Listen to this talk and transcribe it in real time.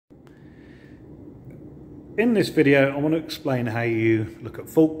In this video I want to explain how you look at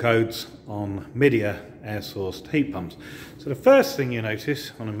fault codes on Midea air source heat pumps. So the first thing you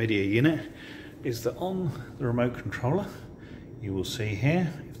notice on a Midea unit is that on the remote controller you will see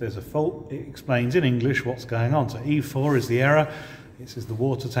here if there's a fault it explains in English what's going on. So E4 is the error, this is the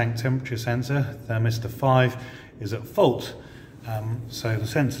water tank temperature sensor, thermistor 5 is at fault. So the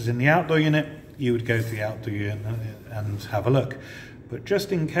sensors in the outdoor unit, you would go to the outdoor unit and have a look. But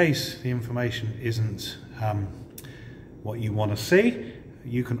just in case the information isn't what you want to see,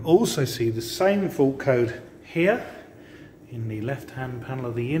 you can also see the same fault code here in the left hand panel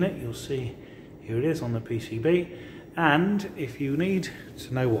of the unit. You'll see here it is on the PCB, and if you need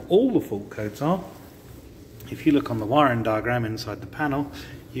to know what all the fault codes are, if you look on the wiring diagram inside the panel,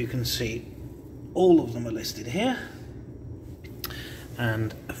 you can see all of them are listed here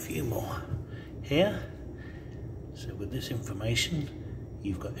and a few more here. So with this information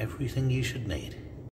you've got everything you should need.